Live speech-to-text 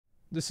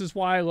This is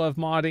why I love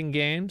modding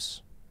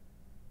games.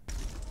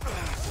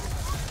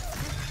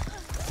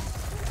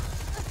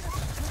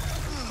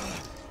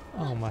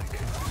 Oh my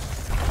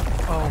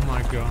god. Oh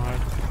my god.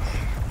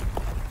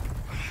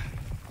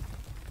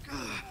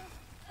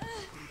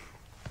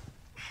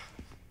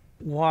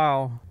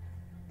 Wow.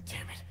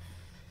 Damn it.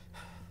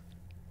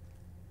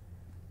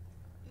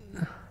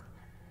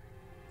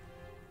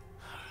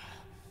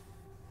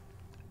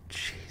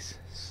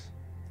 Jesus.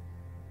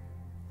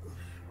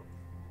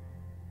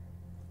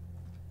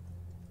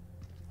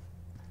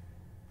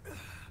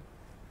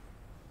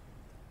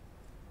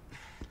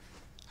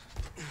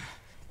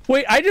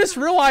 Wait, I just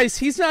realized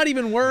he's not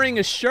even wearing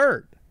a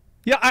shirt.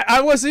 Yeah,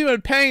 I wasn't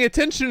even paying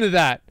attention to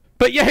that.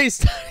 But yeah,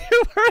 he's not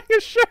even wearing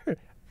a shirt.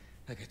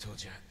 Like I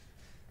told you,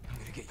 I'm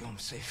gonna get you home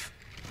safe.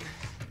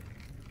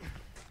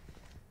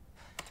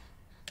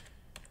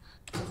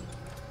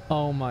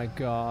 Oh my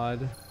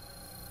god.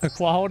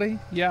 Equality?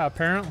 Yeah,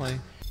 apparently.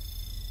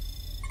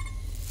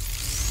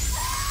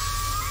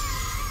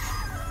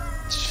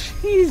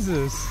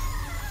 Jesus.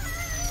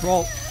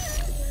 Roll.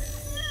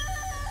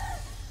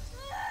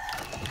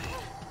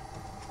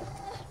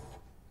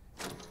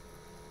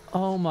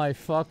 Oh my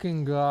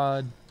fucking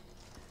god.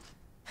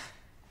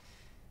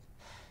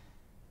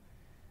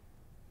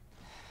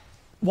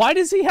 Why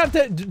does he have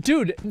that?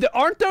 Dude,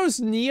 aren't those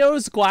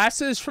Neo's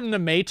glasses from the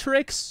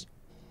Matrix?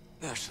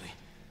 Ashley.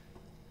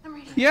 I'm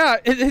reading. Yeah,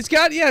 it's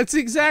got, yeah, it's the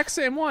exact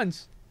same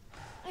ones.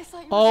 I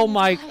thought you were Oh gonna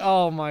my, die.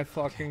 oh my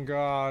fucking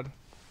god.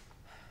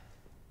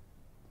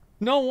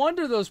 No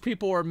wonder those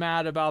people were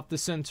mad about the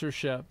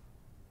censorship.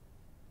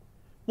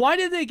 Why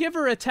did they give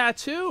her a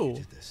tattoo? You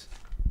did this.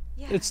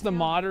 Yeah, It's the no.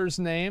 modder's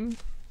name.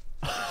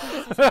 This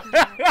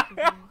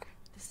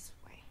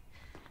way.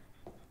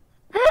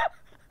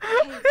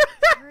 Hey,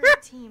 we're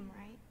a team,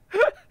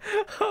 right?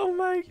 Oh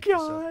my Keep this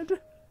up. god.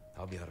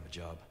 I'll be out of a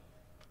job.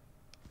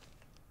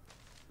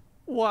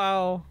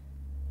 Wow.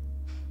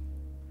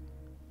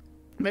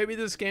 Maybe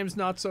this game's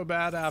not so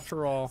bad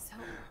after all. So,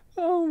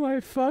 Oh my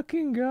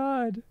fucking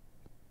god.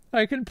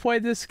 I can play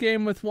this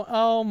game with one.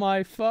 Oh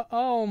my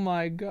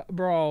god,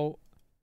 bro.